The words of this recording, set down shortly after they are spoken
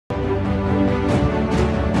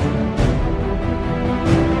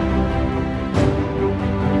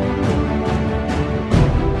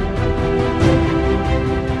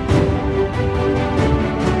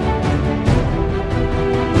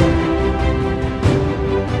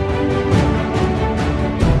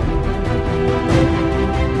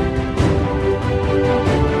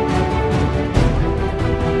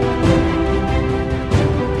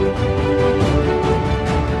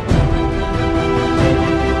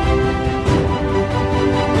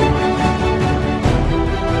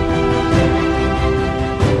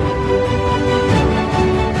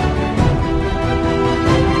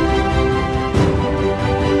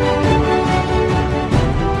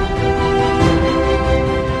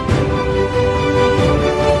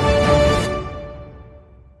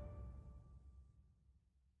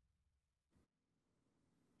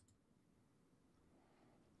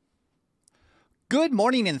Good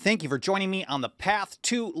morning, and thank you for joining me on the path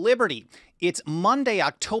to liberty. It's Monday,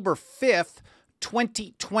 October 5th,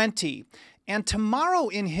 2020. And tomorrow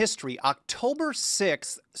in history, October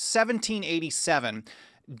 6th, 1787,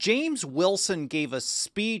 James Wilson gave a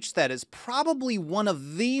speech that is probably one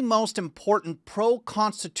of the most important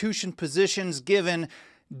pro-Constitution positions given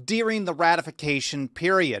during the ratification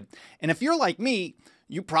period. And if you're like me,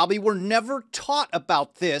 you probably were never taught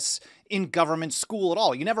about this in government school at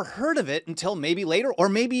all. You never heard of it until maybe later, or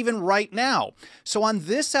maybe even right now. So on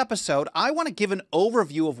this episode, I want to give an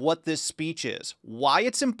overview of what this speech is, why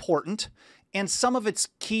it's important, and some of its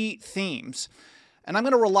key themes. And I'm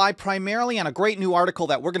going to rely primarily on a great new article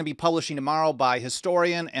that we're going to be publishing tomorrow by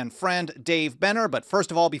historian and friend Dave Benner. But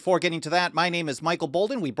first of all, before getting to that, my name is Michael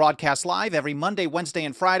Bolden. We broadcast live every Monday, Wednesday,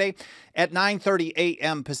 and Friday at 9:30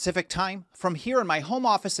 a.m. Pacific time from here in my home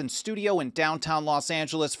office and studio in downtown Los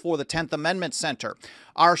Angeles for the 10th Amendment Center.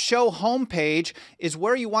 Our show homepage is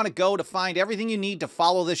where you want to go to find everything you need to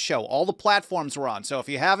follow this show, all the platforms we're on. So if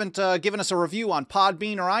you haven't given us a review on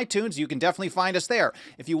Podbean or iTunes, you can definitely find us there.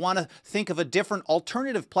 If you want to think of a different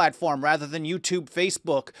alternative platform rather than YouTube,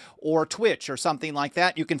 Facebook, or Twitch or something like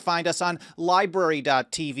that, you can find us on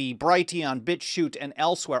library.tv, Brighteon, BitChute, and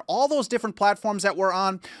elsewhere. All those different platforms that we're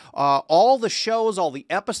on, all the shows, all the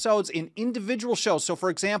episodes in individual shows. So for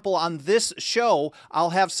example, on this show, I'll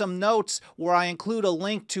have some notes where I include a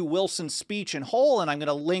link to Wilson's speech in whole, and I'm going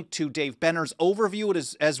to link to Dave Benner's overview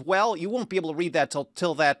as well. You won't be able to read that till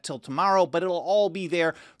tomorrow, but it'll all be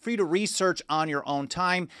there for you to research on your own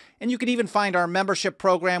time. And you can even find our membership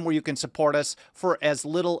program where you can support us for as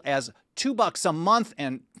little as $2 a month,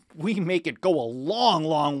 and we make it go a long,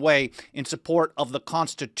 long way in support of the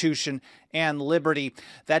Constitution and liberty.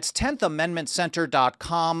 That's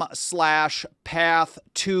 10thamendmentcenter.com/path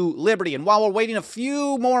to liberty. And while we're waiting a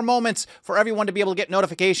few more moments for everyone to be able to get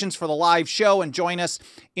notifications for the live show and join us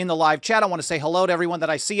in the live chat, I want to say hello to everyone that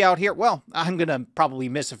I see out here. Well, I'm going to probably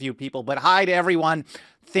miss a few people, but hi to everyone.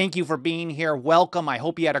 Thank you for being here. Welcome. I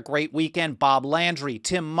hope you had a great weekend. Bob Landry,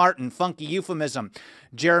 Tim Martin, Funky Euphemism,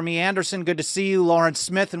 Jeremy Anderson, good to see you. Lawrence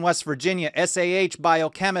Smith in West Virginia, SAH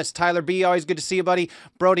Biochemist, Tyler B, always good to see you, buddy.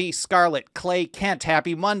 Brody Scarlett, Clay Kent,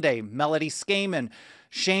 happy Monday. Melody Skaman,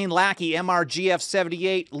 Shane Lackey,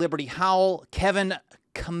 MRGF78, Liberty Howell, Kevin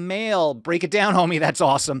Kamale, break it down, homie, that's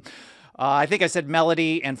awesome. I think I said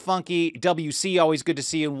Melody and Funky. WC, always good to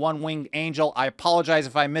see you. One Winged Angel. I apologize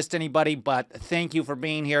if I missed anybody, but thank you for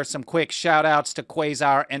being here. Some quick shout outs to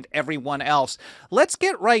Quasar and everyone else. Let's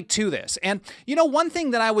get right to this. And, you know, one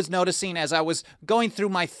thing that I was noticing as I was going through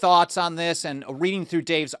my thoughts on this and reading through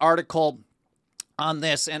Dave's article on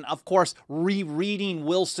this, and of course, rereading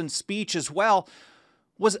Wilson's speech as well,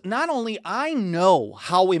 was not only I know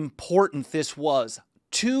how important this was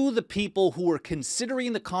to the people who were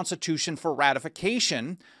considering the Constitution for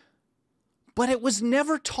ratification, but it was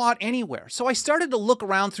never taught anywhere. So I started to look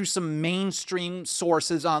around through some mainstream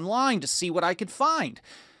sources online to see what I could find.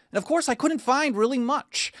 And of course, I couldn't find really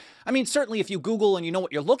much. I mean, certainly if you Google and you know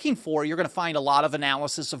what you're looking for, you're going to find a lot of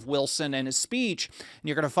analysis of Wilson and his speech, and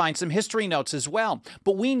you're going to find some history notes as well.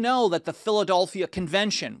 But we know that the Philadelphia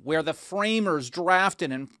Convention, where the framers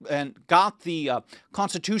drafted and got the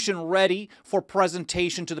Constitution ready for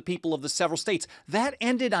presentation to the people of the several states, that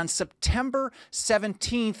ended on September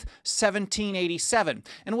 17th, 1787.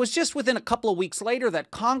 And it was just within a couple of weeks later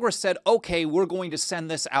that Congress said, okay, we're going to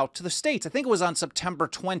send this out to the states. I think it was on September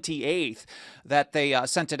 28th that they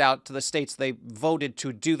sent it out to the states. They voted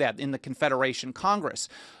to do that in the Confederation Congress.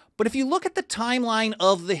 But if you look at the timeline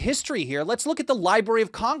of the history here, let's look at the Library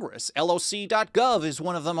of Congress. LOC.gov is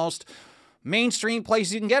one of the most mainstream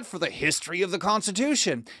places you can get for the history of the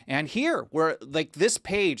Constitution. And here, we're like this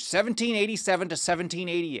page, 1787 to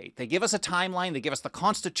 1788. They give us a timeline. They give us the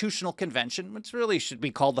Constitutional Convention, which really should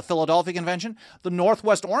be called the Philadelphia Convention. The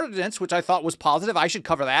Northwest Ordinance, which I thought was positive. I should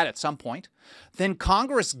cover that at some point. Then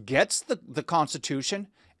Congress gets the Constitution.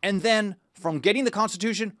 And then from getting the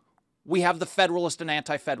Constitution, we have the Federalist and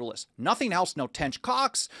Anti-Federalist. Nothing else. No Tench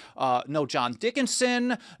Cox, no John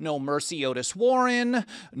Dickinson, no Mercy Otis Warren,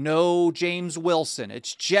 no James Wilson.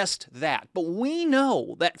 It's just that. But we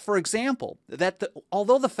know that, for example, that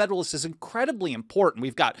although the Federalist is incredibly important,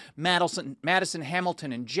 we've got Madison,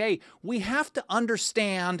 Hamilton, and Jay, we have to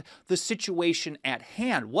understand the situation at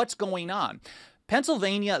hand. What's going on?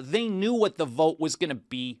 Pennsylvania, they knew what the vote was going to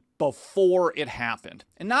be before it happened.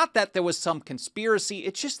 And not that there was some conspiracy,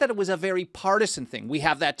 it's just that it was a very partisan thing. We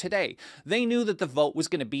have that today. They knew that the vote was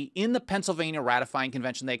going to be in the Pennsylvania Ratifying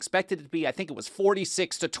Convention. They expected it to be, I think it was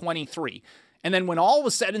 46 to 23. And then when all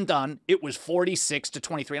was said and done, it was 46 to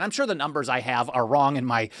 23. And I'm sure the numbers I have are wrong in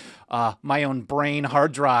my my own brain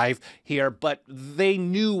hard drive here, but they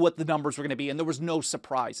knew what the numbers were going to be, and there was no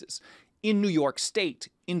surprises. In New York State,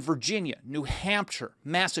 in Virginia, New Hampshire,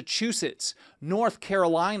 Massachusetts, North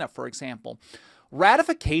Carolina, for example,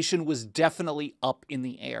 ratification was definitely up in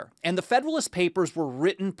the air. And the Federalist Papers were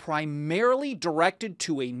written primarily directed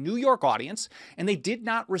to a New York audience, and they did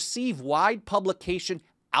not receive wide publication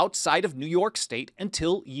outside of New York State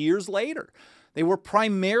until years later. They were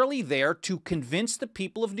primarily there to convince the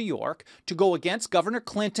people of New York to go against Governor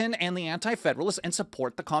Clinton and the Anti-Federalists and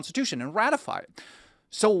support the Constitution and ratify it.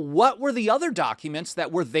 So what were the other documents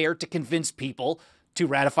that were there to convince people to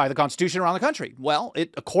ratify the Constitution around the country? Well,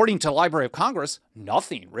 according to the Library of Congress,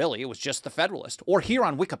 nothing really. It was just the Federalist. Or here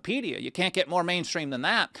on Wikipedia, you can't get more mainstream than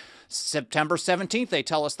that. September 17th, they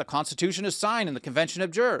tell us the Constitution is signed and the Convention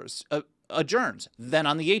adjourns. Then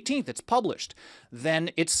on the 18th, it's published.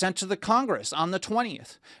 Then it's sent to the Congress on the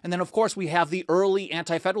 20th. And then, of course, we have the early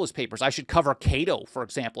Anti-Federalist Papers. I should cover Cato, for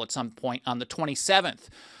example, at some point on the 27th.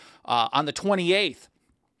 On the 28th,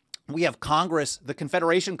 we have Congress, the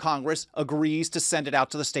Confederation Congress, agrees to send it out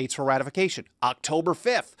to the states for ratification. October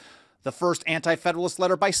 5th, the first Anti-Federalist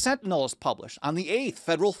letter by Sentinel is published. On the 8th,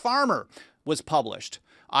 Federal Farmer was published.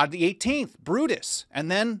 On the 18th, Brutus, and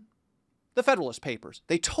then the Federalist Papers.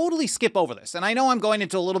 They totally skip over this. And I know I'm going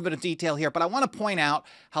into a little bit of detail here, but I want to point out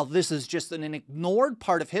how this is just an ignored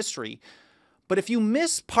part of history. But if you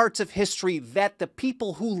miss parts of history that the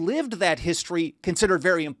people who lived that history considered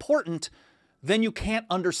very important, then you can't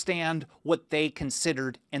understand what they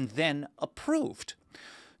considered and then approved.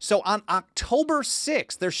 So on October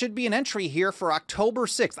 6th, there should be an entry here for October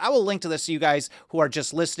 6th. I will link to this to you guys who are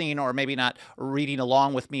just listening or maybe not reading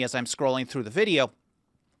along with me as I'm scrolling through the video.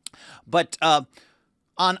 But on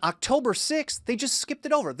October 6th, they just skipped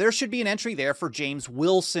it over. There should be an entry there for James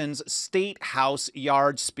Wilson's State House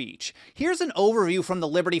Yard speech. Here's an overview from the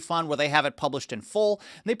Liberty Fund where they have it published in full.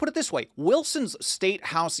 And they put it this way. Wilson's State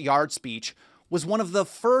House Yard speech was one of the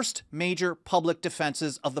first major public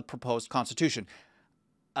defenses of the proposed Constitution.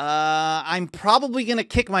 I'm probably going to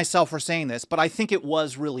kick myself for saying this, but I think it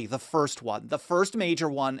was really the first one, the first major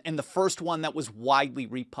one, and the first one that was widely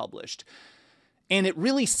republished. And it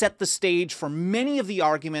really set the stage for many of the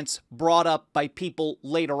arguments brought up by people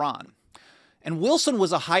later on. And Wilson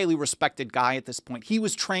was a highly respected guy at this point. He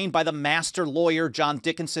was trained by the master lawyer John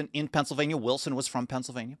Dickinson in Pennsylvania. Wilson was from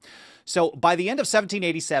Pennsylvania. So by the end of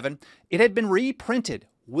 1787, it had been reprinted.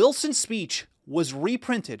 Wilson's speech was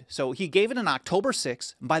reprinted. So he gave it on October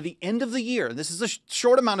 6th. By the end of the year, this is a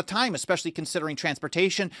short amount of time, especially considering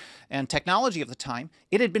transportation and technology of the time,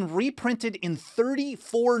 it had been reprinted in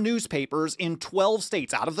 34 newspapers in 12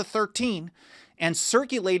 states out of the 13 and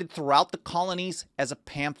circulated throughout the colonies as a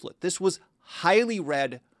pamphlet. This was highly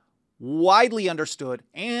read, widely understood,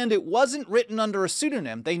 and it wasn't written under a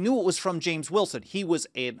pseudonym. They knew it was from James Wilson. He was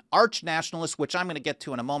an arch nationalist, which I'm going to get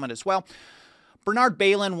to in a moment as well. Bernard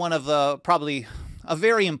Bailyn, one of the probably a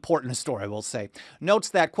very important historian, I will say, notes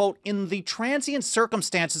that, quote, in the transient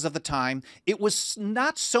circumstances of the time, it was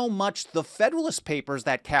not so much the Federalist Papers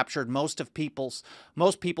that captured most people's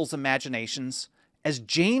imaginations as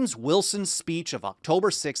James Wilson's speech of October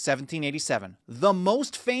 6, 1787, the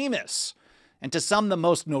most famous and to some the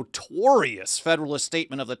most notorious Federalist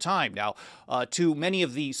statement of the time. Now, to many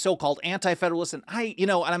of the so-called anti-Federalists, and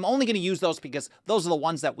I'm only going to use those because those are the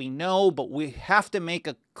ones that we know, but we have to make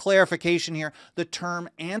a clarification here. The term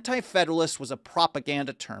anti-Federalist was a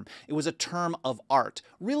propaganda term. It was a term of art.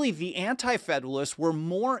 Really, the anti-Federalists were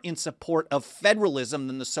more in support of federalism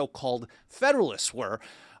than the so-called Federalists were.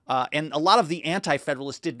 And a lot of the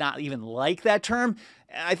anti-Federalists did not even like that term.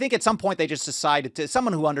 I think at some point they just decided to,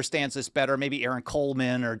 someone who understands this better, maybe Aaron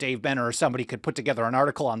Coleman or Dave Benner or somebody could put together an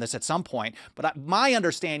article on this at some point. But my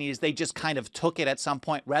understanding is they just kind of took it at some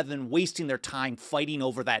point rather than wasting their time fighting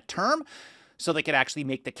over that term so they could actually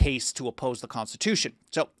make the case to oppose the Constitution.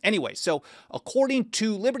 So anyway, so according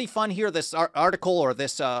to Liberty Fund here, this article or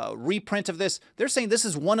this reprint of this, they're saying this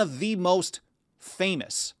is one of the most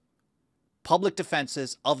famous public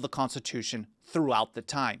defenses of the Constitution throughout the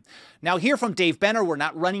time. Now, here from Dave Benner, we're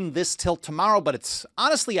not running this till tomorrow, but it's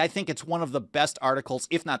honestly, I think it's one of the best articles,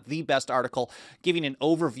 if not the best article, giving an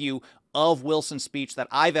overview of Wilson's speech that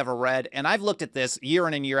I've ever read. And I've looked at this year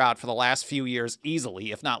in and year out for the last few years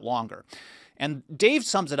easily, if not longer. And Dave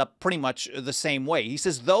sums it up pretty much the same way. He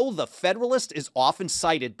says, though the Federalist is often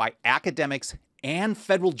cited by academics and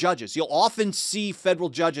federal judges. You'll often see federal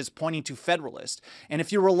judges pointing to Federalist. And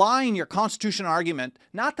if you're relying your Constitution argument,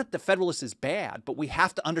 not that the Federalist is bad, but we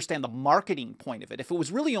have to understand the marketing point of it. If it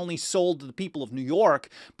was really only sold to the people of New York,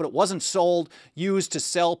 but it wasn't used to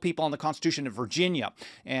sell people on the Constitution in Virginia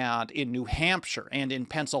and in New Hampshire and in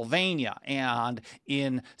Pennsylvania and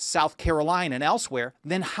in South Carolina and elsewhere,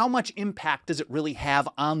 then how much impact does it really have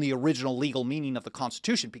on the original legal meaning of the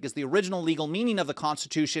Constitution? Because the original legal meaning of the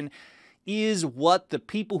Constitution is what the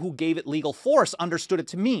people who gave it legal force understood it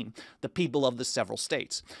to mean, the people of the several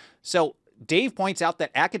states. So Dave points out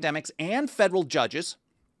that academics and federal judges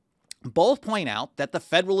both point out that the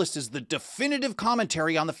Federalist is the definitive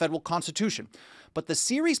commentary on the federal Constitution. But the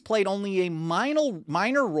series played only a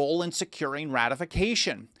minor role in securing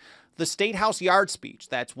ratification. The State House Yard speech,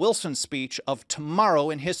 that's Wilson's speech of tomorrow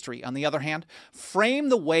in history, on the other hand,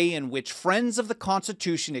 framed the way in which friends of the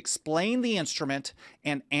Constitution explained the instrument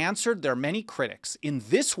and answered their many critics. In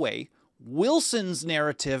this way, Wilson's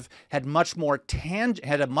narrative had a much more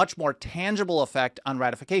tangible effect on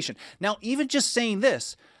ratification. Now, even just saying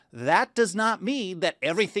this, that does not mean that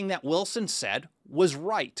everything that Wilson said was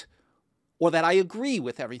right, or that I agree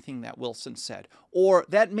with everything that Wilson said, or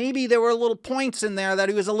that maybe there were little points in there that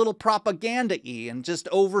he was a little propaganda-y and just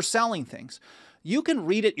overselling things. You can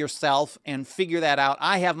read it yourself and figure that out.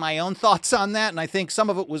 I have my own thoughts on that, and I think some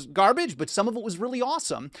of it was garbage, but some of it was really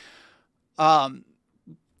awesome.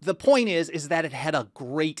 The point is that it had a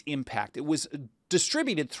great impact. It was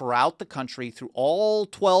distributed throughout the country through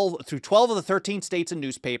 12 of the 13 states and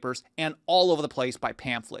newspapers, and all over the place by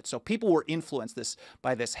pamphlets. So people were influenced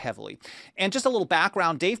by this heavily. And just a little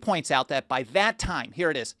background, Dave points out that by that time,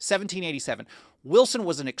 here it is, 1787, Wilson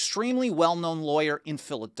was an extremely well-known lawyer in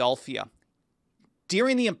Philadelphia.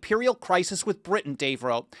 During the imperial crisis with Britain, Dave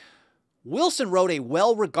wrote, Wilson wrote a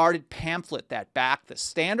well-regarded pamphlet that backed the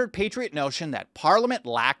standard patriot notion that Parliament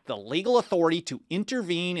lacked the legal authority to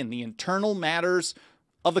intervene in the internal matters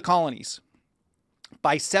of the colonies.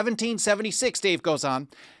 By 1776, Dave goes on,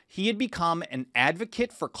 he had become an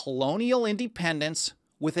advocate for colonial independence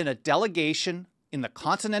within a delegation in the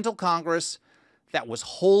Continental Congress that was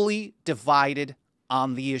wholly divided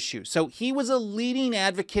on the issue. So he was a leading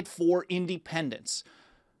advocate for independence.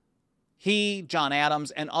 He, John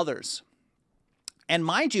Adams, and others. And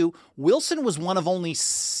mind you, Wilson was one of only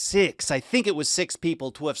six, I think it was 6 people,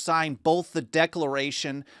 to have signed both the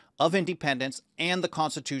Declaration of Independence and the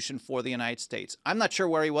Constitution for the United States. I'm not sure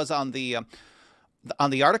where he was on the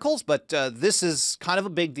articles, but this is kind of a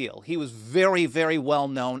big deal. He was very, very well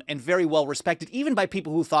known and very well respected, even by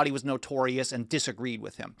people who thought he was notorious and disagreed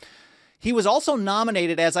with him. He was also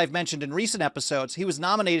nominated, as I've mentioned in recent episodes, he was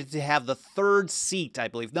nominated to have the 3rd seat, I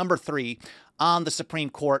believe, number 3, on the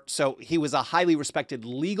Supreme Court. So he was a highly respected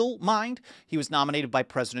legal mind. He was nominated by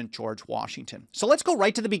President George Washington. So let's go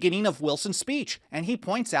right to the beginning of Wilson's speech. And he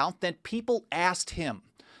points out that people asked him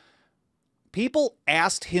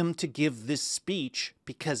to give this speech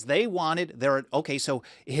because they wanted okay, so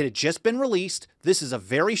it had just been released. This is a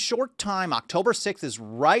very short time. October 6th is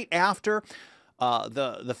right after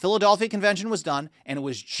the Philadelphia Convention was done, and it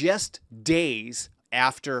was just days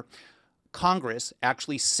after Congress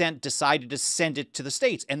actually decided to send it to the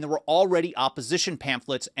states, and there were already opposition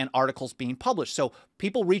pamphlets and articles being published. So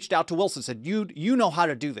people reached out to Wilson, said, you know how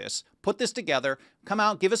to do this. Put this together, come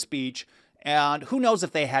out, give a speech, and who knows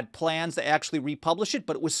if they had plans to actually republish it,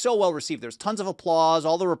 but it was so well received. There's tons of applause,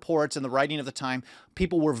 all the reports and the writing of the time.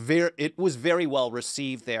 It was very well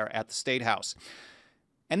received there at the State House.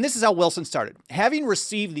 And this is how Wilson started. Having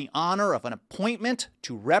received the honor of an appointment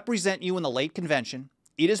to represent you in the late convention,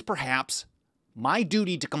 it is perhaps my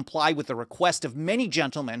duty to comply with the request of many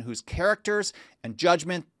gentlemen whose characters and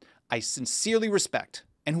judgment I sincerely respect,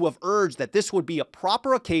 and who have urged that this would be a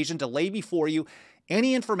proper occasion to lay before you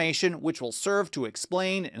any information which will serve to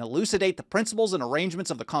explain and elucidate the principles and arrangements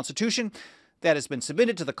of the Constitution that has been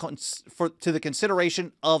submitted to the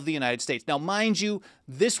consideration of the United States. Now, mind you,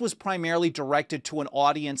 this was primarily directed to an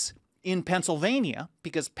audience in Pennsylvania,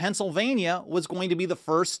 because Pennsylvania was going to be the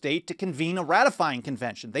first state to convene a ratifying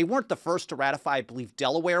convention. They weren't the first to ratify. I believe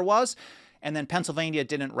Delaware was, and then Pennsylvania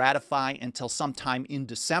didn't ratify until sometime in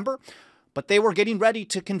December. But they were getting ready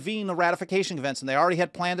to convene the ratification convention. They already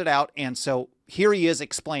had planned it out, and so here he is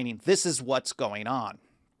explaining, this is what's going on.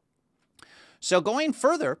 So going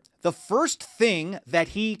further, the first thing that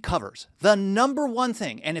he covers, the number one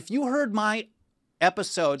thing, and if you heard my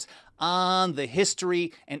episodes on the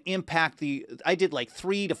history and impact. I did like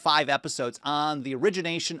 3 to 5 episodes on the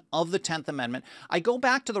origination of the 10th Amendment. I go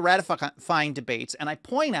back to the ratifying debates and I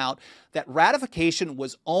point out that ratification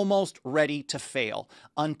was almost ready to fail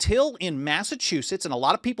until in Massachusetts, and a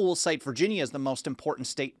lot of people will cite Virginia as the most important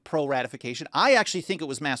state pro-ratification. I actually think it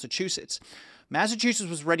was Massachusetts. Massachusetts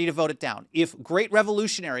was ready to vote it down. If great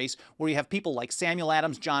revolutionaries, where you have people like Samuel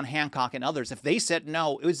Adams, John Hancock, and others, if they said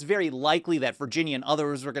no, it was very likely that Virginia and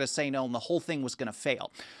others were going to say no, and the whole thing was going to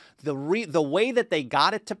fail. The way that they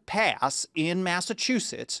got it to pass in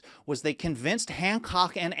Massachusetts was they convinced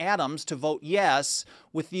Hancock and Adams to vote yes,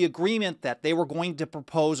 with the agreement that they were going to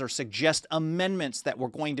propose or suggest amendments that were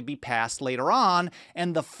going to be passed later on.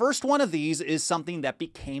 And the first one of these is something that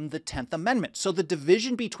became the 10th Amendment. So the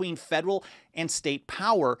division between federal and state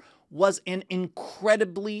power was an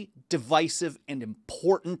incredibly divisive and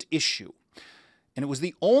important issue. And it was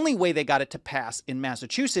the only way they got it to pass in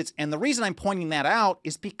Massachusetts. And the reason I'm pointing that out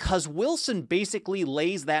is because Wilson basically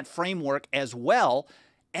lays that framework as well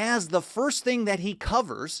as the first thing that he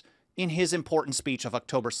covers in his important speech of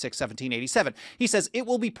October 6, 1787. He says, "It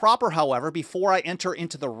will be proper, however, before I enter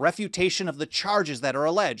into the refutation of the charges that are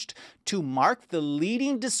alleged, to mark the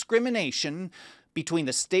leading discrimination between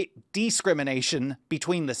the state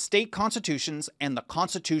constitutions and the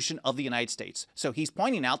Constitution of the United States." So he's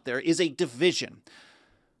pointing out there is a division.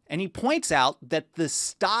 And he points out that the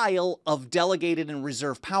style of delegated and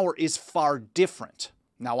reserved power is far different.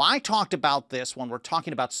 Now, I talked about this when we're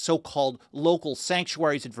talking about so-called local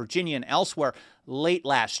sanctuaries in Virginia and elsewhere late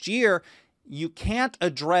last year. You can't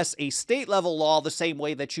address a state-level law the same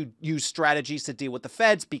way that you use strategies to deal with the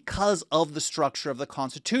feds because of the structure of the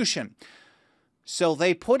Constitution. So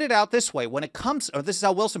they put it out this way. When it comes, or this is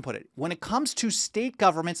how Wilson put it, when it comes to state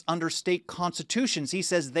governments under state constitutions, he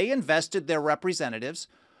says they invested their representatives,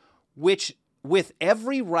 which with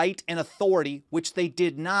every right and authority which they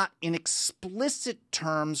did not in explicit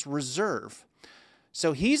terms reserve.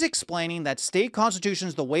 So he's explaining that state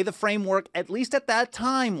constitutions, the way the framework, at least at that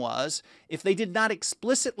time, was, if they did not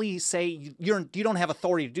explicitly say, you don't have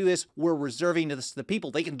authority to do this, we're reserving this to the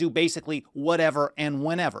people, they can do basically whatever and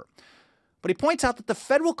whenever. But he points out that the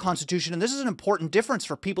federal constitution, and this is an important difference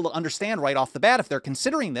for people to understand right off the bat if they're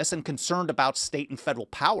considering this and concerned about state and federal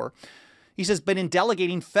power. He says, but in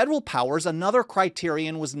delegating federal powers, another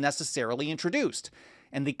criterion was necessarily introduced.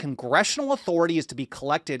 And the congressional authority is to be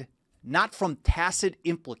collected not from tacit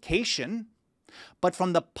implication, but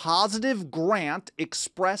from the positive grant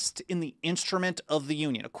expressed in the instrument of the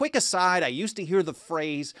Union. A quick aside, I used to hear the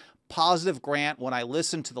phrase positive grant when I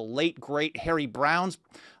listened to the late, great Harry Brown's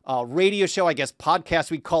radio show, I guess podcast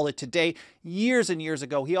we call it today, years and years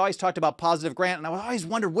ago. He always talked about positive grant, and I always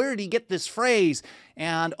wondered, where did he get this phrase?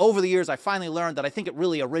 And over the years, I finally learned that I think it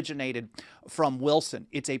really originated from Wilson.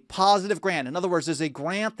 It's a positive grant. In other words, there's a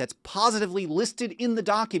grant that's positively listed in the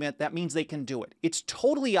document. That means they can do it. It's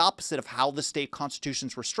totally opposite of how the state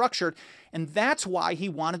constitutions were structured, and that's why he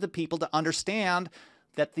wanted the people to understand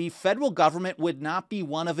that the federal government would not be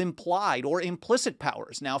one of implied or implicit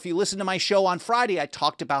powers. Now, if you listen to my show on Friday, I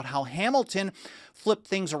talked about how Hamilton flipped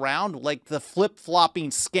things around like the flip-flopping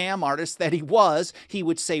scam artist that he was. He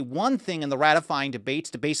would say one thing in the ratifying debates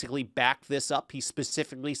to basically back this up. He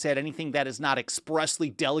specifically said anything that is not expressly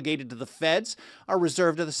delegated to the feds are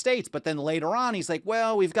reserved to the states. But then later on, he's like,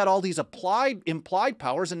 well, we've got all these implied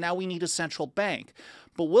powers, and now we need a central bank.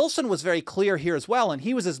 But Wilson was very clear here as well, and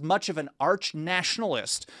he was as much of an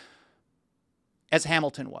arch-nationalist as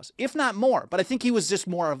Hamilton was, if not more. But I think he was just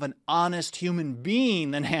more of an honest human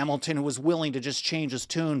being than Hamilton, who was willing to just change his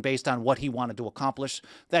tune based on what he wanted to accomplish.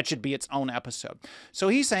 That should be its own episode. So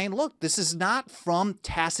he's saying, look, this is not from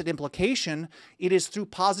tacit implication. It is through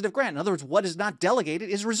positive grant. In other words, what is not delegated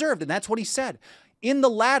is reserved, and that's what he said. In the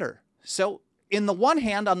latter, so in the one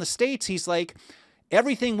hand, on the states, he's like,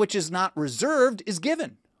 everything which is not reserved is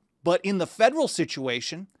given. But in the federal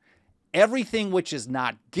situation, everything which is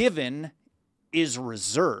not given is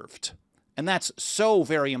reserved. And that's so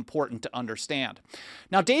very important to understand.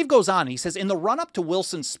 Now, Dave goes on. He says, in the run-up to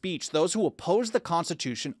Wilson's speech, those who opposed the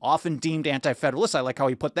Constitution, often deemed anti-federalists, I like how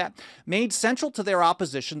he put that, made central to their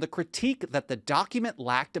opposition the critique that the document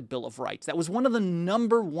lacked a Bill of Rights. That was one of the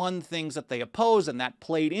number one things that they opposed, and that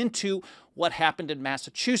played into what happened in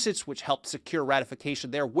Massachusetts, which helped secure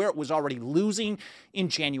ratification there, where it was already losing in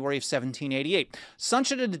January of 1788.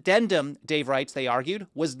 Such an addendum, Dave writes, they argued,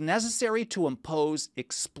 was necessary to impose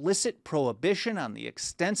explicit prohibition on the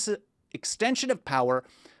extension of power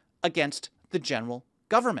against the general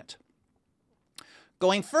government.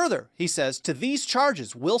 Going further, he says, to these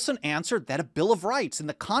charges, Wilson answered that a Bill of Rights in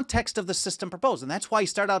the context of the system proposed. And that's why he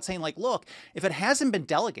started out saying, like, look, if it hasn't been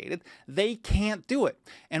delegated, they can't do it.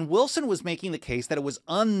 And Wilson was making the case that it was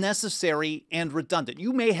unnecessary and redundant.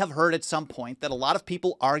 You may have heard at some point that a lot of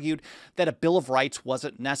people argued that a Bill of Rights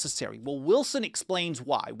wasn't necessary. Well, Wilson explains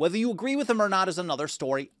why. Whether you agree with him or not is another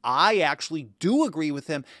story. I actually do agree with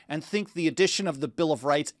him and think the addition of the Bill of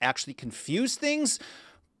Rights actually confused things,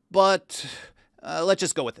 but let's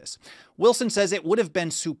just go with this. Wilson says it would have been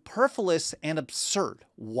superfluous and absurd.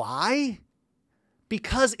 Why?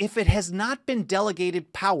 Because if it has not been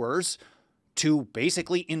delegated powers to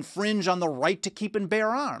basically infringe on the right to keep and bear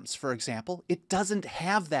arms, for example, it doesn't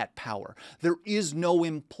have that power. There is no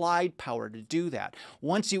implied power to do that.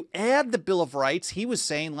 Once you add the Bill of Rights, he was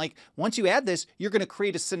saying, like, once you add this, you're going to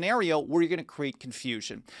create a scenario where you're going to create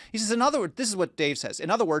confusion. He says, in other words, this is what Dave says.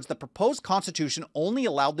 In other words, the proposed Constitution only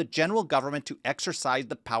allowed the general government to exercise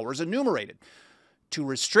the powers enumerated. To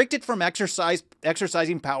restrict it from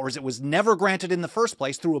exercising powers it was never granted in the first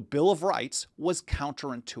place through a Bill of Rights was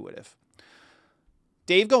counterintuitive.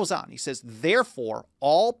 Dave goes on. He says, therefore,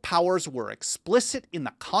 all powers were explicit in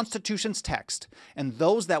the Constitution's text, and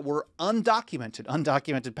those that were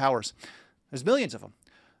undocumented powers, there's millions of them,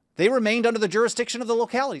 they remained under the jurisdiction of the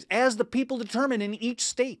localities, as the people determine in each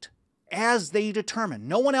state, as they determine.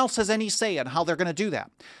 No one else has any say on how they're going to do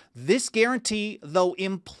that. This guarantee, though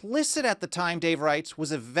implicit at the time, Dave writes,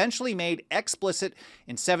 was eventually made explicit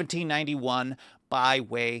in 1791 by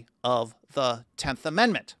way of the 10th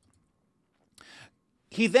Amendment.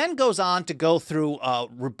 He then goes on to go through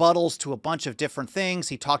rebuttals to a bunch of different things.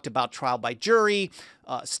 He talked about trial by jury,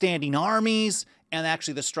 standing armies, and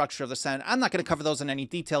actually the structure of the Senate. I'm not going to cover those in any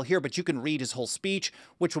detail here, but you can read his whole speech,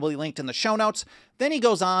 which will be linked in the show notes. Then he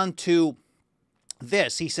goes on to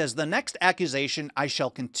this. He says, the next accusation I shall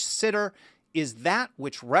consider is that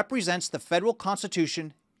which represents the federal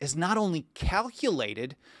Constitution is not only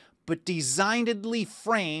calculated, but designedly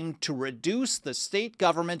framed to reduce the state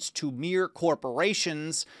governments to mere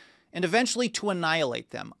corporations and eventually to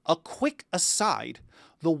annihilate them. A quick aside,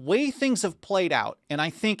 the way things have played out, and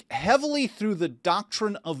I think heavily through the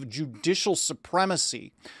doctrine of judicial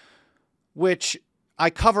supremacy, which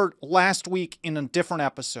I covered last week in a different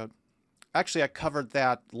episode. Actually, I covered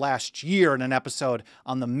that last year in an episode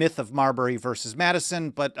on the myth of Marbury versus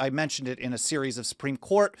Madison, but I mentioned it in a series of Supreme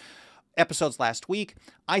Court episodes last week.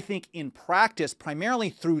 I think in practice, primarily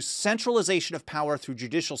through centralization of power through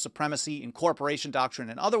judicial supremacy, incorporation doctrine,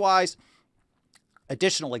 and otherwise,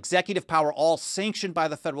 additional executive power, all sanctioned by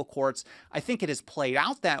the federal courts, I think it has played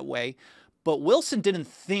out that way. But Wilson didn't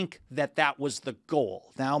think that that was the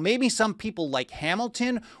goal. Now, maybe some people like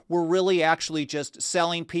Hamilton were really actually just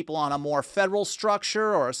selling people on a more federal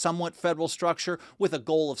structure or a somewhat federal structure with a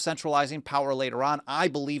goal of centralizing power later on. I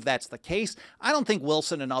believe that's the case. I don't think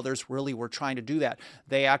Wilson and others really were trying to do that.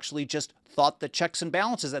 They actually just thought the checks and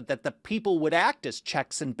balances, that the people would act as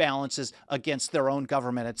checks and balances against their own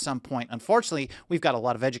government at some point. Unfortunately, we've got a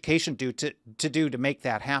lot of education to make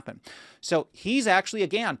that happen. So he's actually,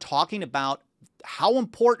 again, talking about how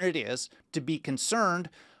important it is to be concerned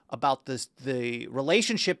about the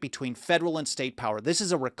relationship between federal and state power. This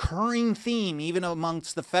is a recurring theme even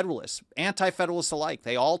amongst the Federalists, anti-Federalists alike.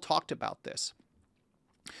 They all talked about this.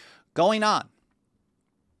 Going on,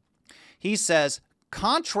 he says,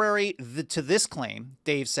 contrary to this claim,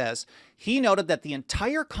 Dave says, he noted that the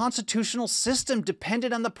entire constitutional system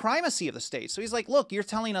depended on the primacy of the states. So he's like, look, you're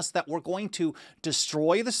telling us that we're going to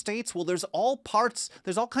destroy the states? Well, there's all kinds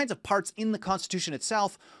of parts in the Constitution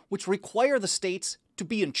itself which require the states to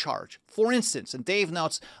be in charge. For instance, and Dave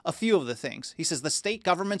notes a few of the things. He says the state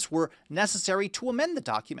governments were necessary to amend the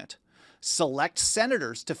document, select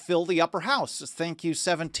senators to fill the upper house. Thank you,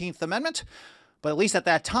 17th Amendment. But at least at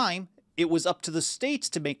that time, it was up to the states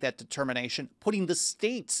to make that determination, putting the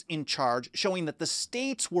states in charge, showing that the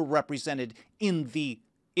states were represented in the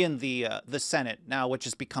Senate now, which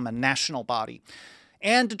has become a national body,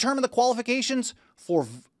 and determine the qualifications for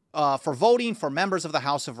voting for members of the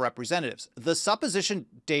House of Representatives. The supposition,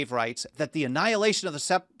 Dave writes, that the annihilation of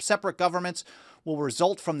the separate governments will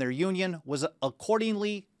result from their union was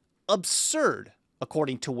accordingly absurd,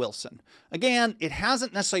 according to Wilson. Again, it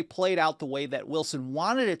hasn't necessarily played out the way that Wilson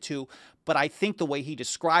wanted it to, but I think the way he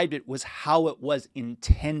described it was how it was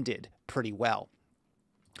intended pretty well.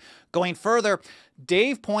 Going further,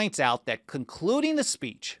 Dave points out that concluding the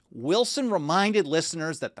speech, Wilson reminded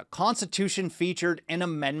listeners that the Constitution featured an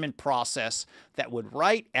amendment process that would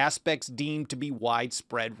right aspects deemed to be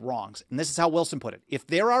widespread wrongs. And this is how Wilson put it. If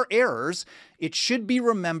there are errors, it should be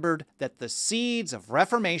remembered that the seeds of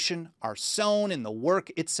reformation are sown in the work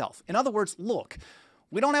itself. In other words, look,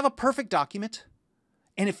 We don't have a perfect document.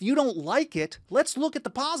 And if you don't like it, let's look at the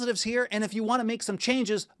positives here. And if you want to make some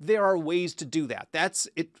changes, there are ways to do that. That's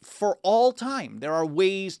it for all time. There are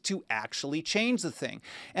ways to actually change the thing.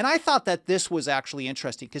 And I thought that this was actually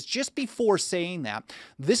interesting because just before saying that,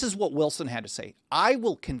 this is what Wilson had to say. I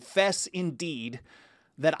will confess indeed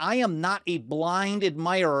that I am not a blind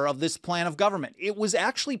admirer of this plan of government. It was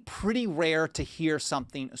actually pretty rare to hear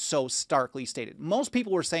something so starkly stated. Most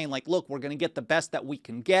people were saying like, look, we're going to get the best that we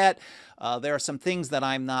can get. There are some things that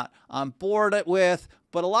I'm not on board with,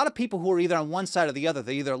 but a lot of people who are either on one side or the other,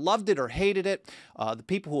 they either loved it or hated it. The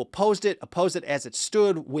people who opposed it as it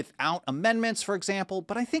stood without amendments, for example.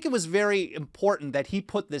 But I think it was very important that he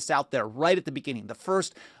put this out there right at the beginning. The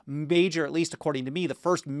first major, at least according to me, the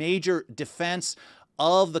first major defense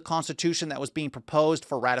of the Constitution that was being proposed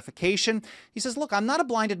for ratification. He says, look, I'm not a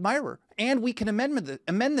blind admirer, and we can amend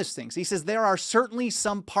this thing. He says, there are certainly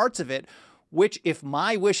some parts of it which, if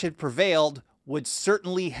my wish had prevailed, would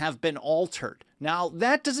certainly have been altered. Now,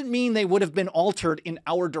 that doesn't mean they would have been altered in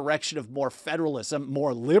our direction of more federalism,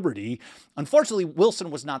 more liberty. Unfortunately, Wilson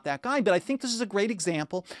was not that guy, but I think this is a great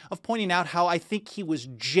example of pointing out how I think he was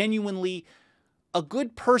genuinely a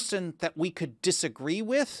good person that we could disagree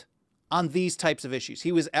with on these types of issues.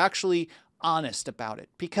 He was actually honest about it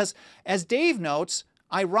because, as Dave notes,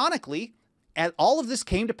 ironically, all of this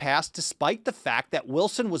came to pass despite the fact that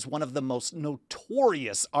Wilson was one of the most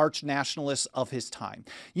notorious arch nationalists of his time.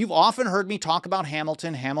 You've often heard me talk about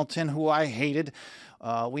Hamilton, who I hated.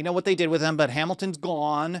 We know what they did with him, but Hamilton's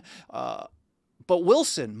gone. But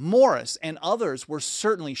Wilson, Morris, and others were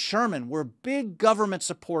certainly, Sherman, were big government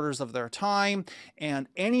supporters of their time, and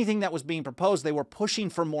anything that was being proposed, they were pushing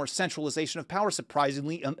for more centralization of power,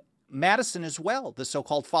 surprisingly. Madison as well, the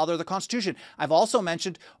so-called father of the Constitution. I've also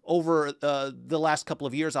mentioned over the last couple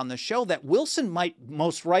of years on this show that Wilson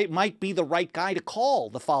might be the right guy to call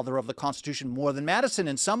the father of the Constitution more than Madison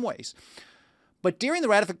in some ways. But during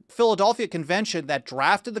the Philadelphia Convention that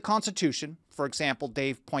drafted the Constitution, for example,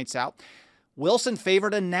 Dave points out, Wilson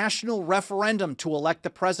favored a national referendum to elect the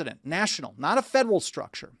president. National, not a federal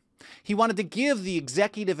structure. He wanted to give the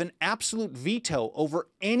executive an absolute veto over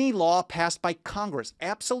any law passed by Congress.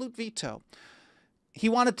 Absolute veto. He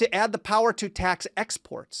wanted to add the power to tax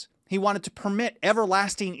exports. He wanted to permit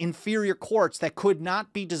everlasting inferior courts that could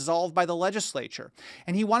not be dissolved by the legislature.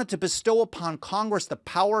 And he wanted to bestow upon Congress the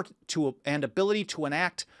power and ability to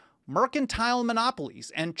enact mercantile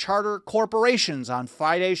monopolies and charter corporations. On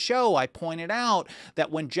Friday's show, I pointed out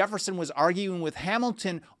that when Jefferson was arguing with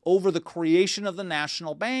Hamilton over the creation of the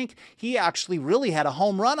national bank, he actually really had a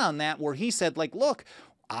home run on that, where he said, like, look,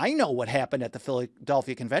 I know what happened at the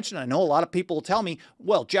Philadelphia Convention. I know a lot of people will tell me,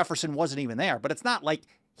 well, Jefferson wasn't even there, but it's not like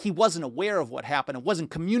he wasn't aware of what happened and wasn't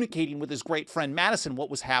communicating with his great friend Madison what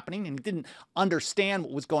was happening, and he didn't understand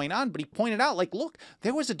what was going on. But he pointed out, like, look,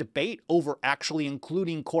 there was a debate over actually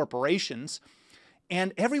including corporations,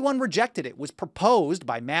 and everyone rejected it. It was proposed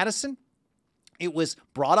by Madison. It was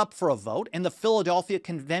brought up for a vote, and the Philadelphia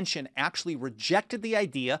Convention actually rejected the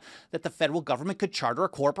idea that the federal government could charter a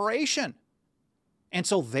corporation. And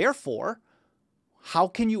so therefore, how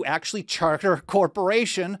can you actually charter a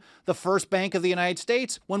corporation, the first bank of the United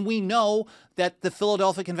States, when we know that the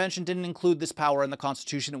Philadelphia Convention didn't include this power in the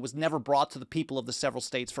Constitution? It was never brought to the people of the several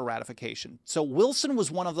states for ratification. So Wilson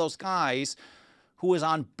was one of those guys who was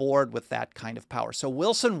on board with that kind of power. So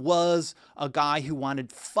Wilson was a guy who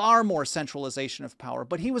wanted far more centralization of power,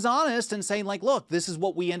 but he was honest in saying, like, look, this is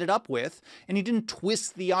what we ended up with, and he didn't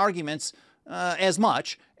twist the arguments as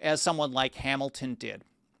much as someone like Hamilton did.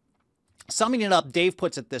 Summing it up, Dave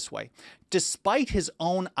puts it this way. Despite his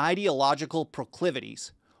own ideological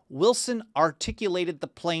proclivities, Wilson articulated the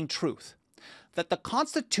plain truth that the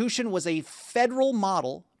Constitution was a federal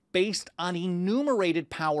model based on enumerated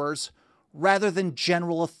powers rather than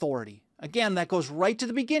general authority. Again, that goes right to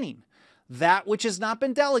the beginning. That which has not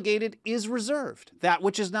been delegated is reserved. That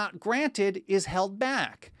which is not granted is held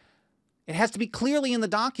back. It has to be clearly in the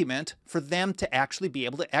document for them to actually be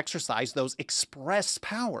able to exercise those express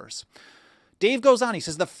powers. Dave goes on, he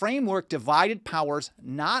says, the framework divided powers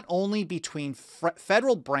not only between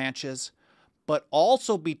federal branches, but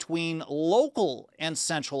also between local and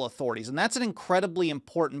central authorities. And that's an incredibly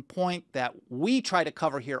important point that we try to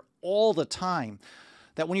cover here all the time.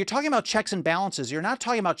 That when you're talking about checks and balances, you're not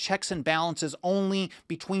talking about checks and balances only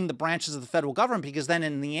between the branches of the federal government, because then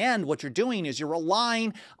in the end, what you're doing is you're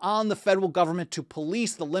relying on the federal government to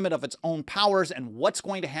police the limit of its own powers and what's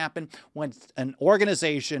going to happen when an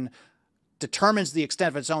organization determines the extent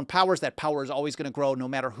of its own powers. That power is always going to grow no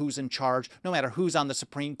matter who's in charge, no matter who's on the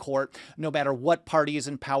Supreme Court, no matter what party is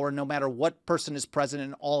in power, no matter what person is president,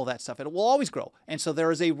 and all of that stuff. It will always grow. And so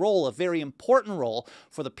there is a role, a very important role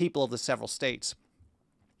for the people of the several states.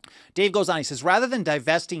 Dave goes on, he says, rather than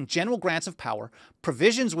divesting general grants of power,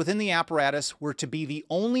 provisions within the apparatus were to be the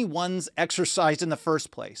only ones exercised in the first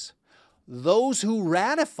place. Those who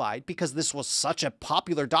ratified, because this was such a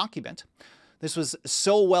popular document, this was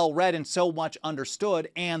so well read and so much understood,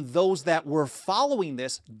 and those that were following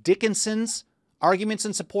this, Dickinson's arguments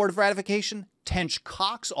in support of ratification, Tench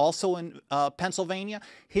Cox, also in Pennsylvania,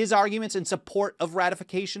 his arguments in support of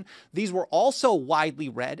ratification, these were also widely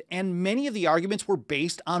read, and many of the arguments were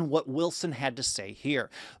based on what Wilson had to say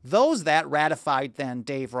here. Those that ratified then,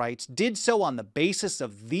 Dave writes, did so on the basis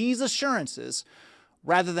of these assurances,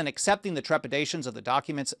 rather than accepting the trepidations of the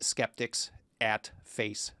document's skeptics at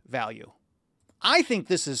face value. I think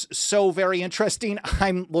this is so very interesting.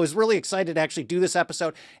 I was really excited to actually do this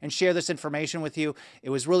episode and share this information with you. It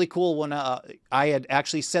was really cool when I had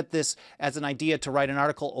actually set this as an idea to write an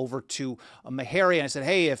article over to Meharry, and I said,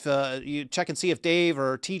 hey, if you check and see if Dave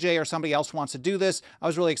or TJ or somebody else wants to do this. I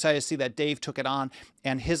was really excited to see that Dave took it on,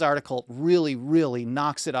 and his article really, really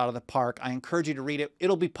knocks it out of the park. I encourage you to read it.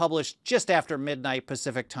 It'll be published just after midnight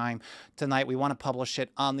Pacific time tonight. We want to publish it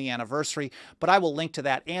on the anniversary, but I will link to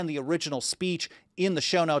that and the original speech in the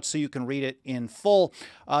show notes so you can read it in full.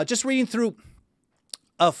 Just reading through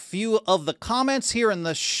a few of the comments here in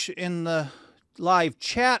the live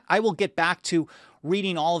chat. I will get back to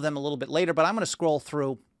reading all of them a little bit later, but I'm going to scroll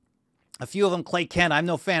through a few of them. Clay Kent, I'm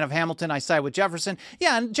no fan of Hamilton. I side with Jefferson.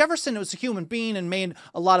 Yeah, and Jefferson was a human being and made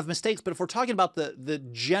a lot of mistakes. But if we're talking about the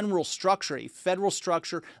general structure, a federal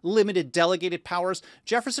structure, limited delegated powers,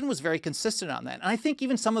 Jefferson was very consistent on that. And I think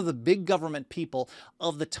even some of the big government people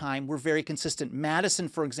of the time were very consistent. Madison,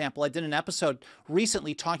 for example, I did an episode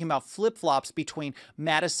recently talking about flip-flops between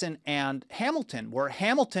Madison and Hamilton, where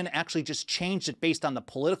Hamilton actually just changed it based on the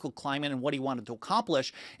political climate and what he wanted to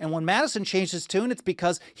accomplish. And when Madison changed his tune, it's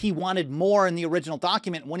because he wanted more in the original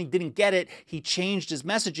document. When he didn't get it, he changed his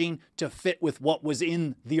messaging to fit with what was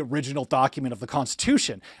in the original document of the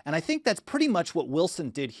Constitution. And I think that's pretty much what Wilson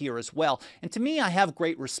did here as well. And to me, I have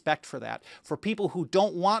great respect for that. For people who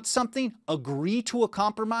don't want something, agree to a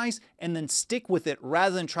compromise, and then stick with it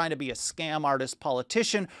rather than trying to be a scam artist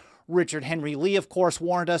politician. Richard Henry Lee, of course,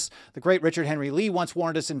 warned us. The great Richard Henry Lee once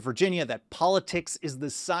warned us in Virginia that politics is the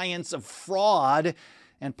science of fraud,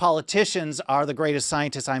 and politicians are the greatest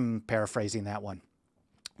scientists. I'm paraphrasing that one.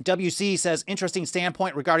 WC says, interesting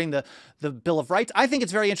standpoint regarding the Bill of Rights. I think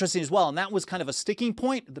it's very interesting as well, and that was kind of a sticking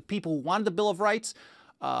point. The people who wanted the Bill of Rights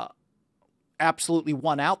absolutely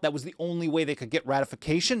won out. That was the only way they could get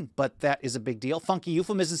ratification, but that is a big deal. Funky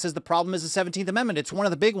Euphemism says the problem is the 17th Amendment. It's one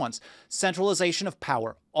of the big ones. Centralization of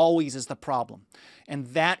power always is the problem, and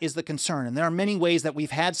that is the concern. And there are many ways that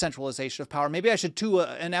we've had centralization of power. Maybe I should do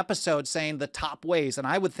an episode saying the top ways, and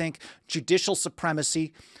I would think judicial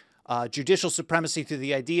supremacy through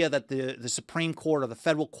the idea that the Supreme Court or the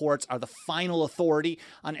federal courts are the final authority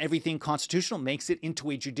on everything constitutional, makes it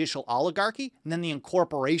into a judicial oligarchy. And then the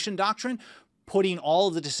incorporation doctrine, putting all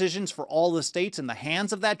of the decisions for all the states in the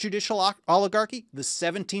hands of that judicial oligarchy. The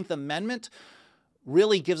 17th Amendment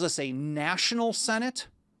really gives us a national Senate,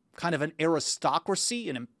 kind of an aristocracy,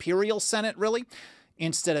 an imperial Senate, really,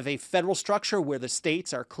 instead of a federal structure where the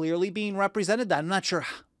states are clearly being represented. I'm not sure.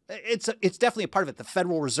 It's definitely a part of it. The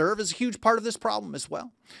Federal Reserve is a huge part of this problem as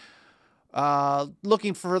well.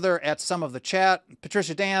 Looking further at some of the chat,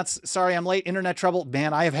 Patricia Dance, sorry I'm late, internet trouble.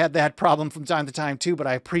 Man, I have had that problem from time to time too, but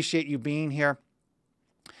I appreciate you being here.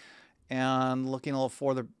 And looking a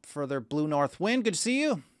little further, Blue North Wind, good to see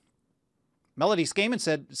you. Melody Skaman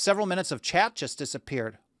said several minutes of chat just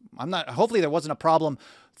disappeared. Hopefully there wasn't a problem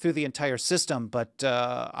through the entire system, but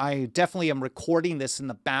I definitely am recording this in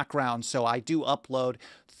the background, so I do upload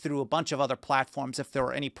through a bunch of other platforms if there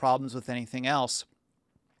are any problems with anything else.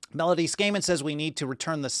 Melody Skaman says we need to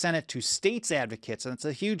return the Senate to states advocates, and it's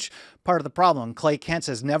a huge part of the problem. Clay Kent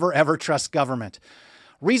says never ever trust government.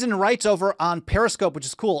 Reason writes over on Periscope, which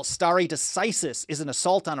is cool. Stare decisis is an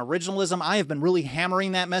assault on originalism. I have been really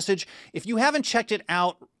hammering that message. If you haven't checked it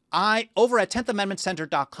out, over at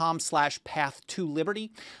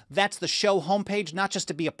 10thamendmentcenter.com/path-to-liberty. That's the show homepage, not just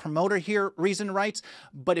to be a promoter here, Reason Writes,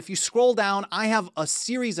 but if you scroll down, I have a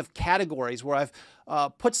series of categories where I've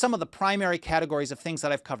put some of the primary categories of things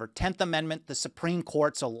that I've covered. 10th Amendment, the Supreme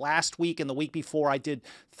Court. So last week and the week before, I did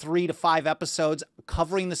 3 to 5 episodes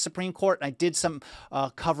covering the Supreme Court. And I did some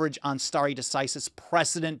coverage on stare decisis,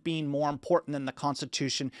 precedent being more important than the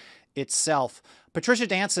Constitution itself. Patricia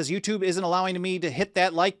Dance says YouTube isn't allowing me to hit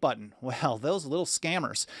that like button. Well, those little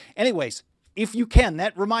scammers. Anyways, if you can,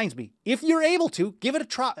 that reminds me, if you're able to, give it a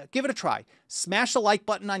try. Give it a try. Smash the like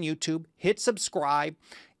button on YouTube, hit subscribe.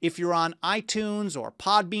 If you're on iTunes or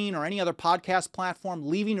Podbean or any other podcast platform,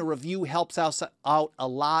 leaving a review helps us out a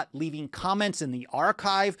lot. Leaving comments in the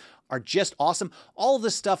archive are just awesome. All of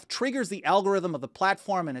this stuff triggers the algorithm of the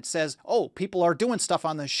platform, and it says, oh, people are doing stuff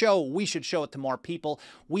on the show. We should show it to more people.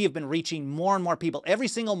 We have been reaching more and more people. Every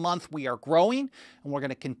single month we are growing, and we're going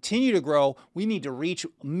to continue to grow. We need to reach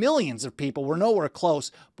millions of people. We're nowhere close,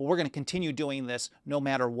 but we're going to continue doing this no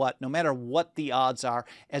matter what the odds are.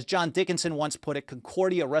 As John Dickinson once put it,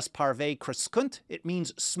 Concordia res parve crescunt. It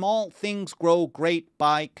means small things grow great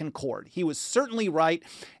by concord. He was certainly right,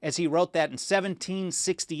 as he wrote that in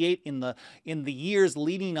 1768 in the years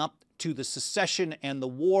leading up to the secession and the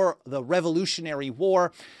war, the Revolutionary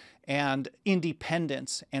War and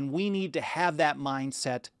independence. And we need to have that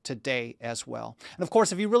mindset today as well. And of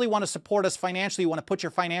course, if you really want to support us financially, you want to put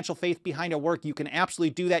your financial faith behind our work, you can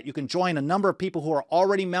absolutely do that. You can join a number of people who are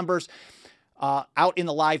already members out in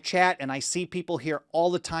the live chat, and I see people here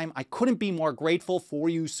all the time. I couldn't be more grateful for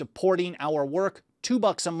you supporting our work.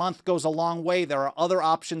 $2 a month goes a long way. There are other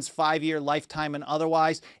options, 5-year, lifetime, and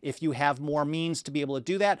otherwise. If you have more means to be able to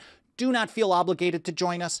do that, do not feel obligated to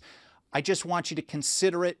join us. I just want you to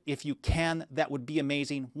consider it if you can. That would be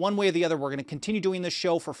amazing. One way or the other, we're going to continue doing this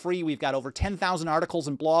show for free. We've got over 10,000 articles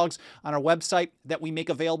and blogs on our website that we make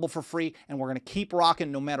available for free, and we're going to keep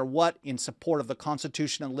rocking no matter what in support of the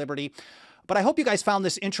Constitution and liberty. But I hope you guys found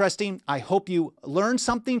this interesting. I hope you learned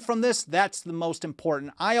something from this. That's the most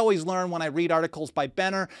important. I always learn when I read articles by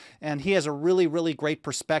Benner, and he has a really, really great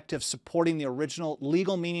perspective supporting the original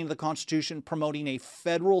legal meaning of the Constitution, promoting a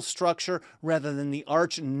federal structure rather than the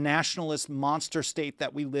arch-nationalist monster state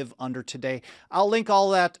that we live under today. I'll link all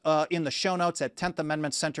that in the show notes at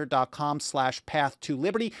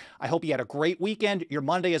 10thamendmentcenter.com/path-to-liberty. I hope you had a great weekend. Your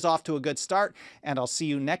Monday is off to a good start, and I'll see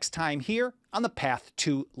you next time here on the Path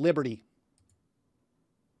to Liberty.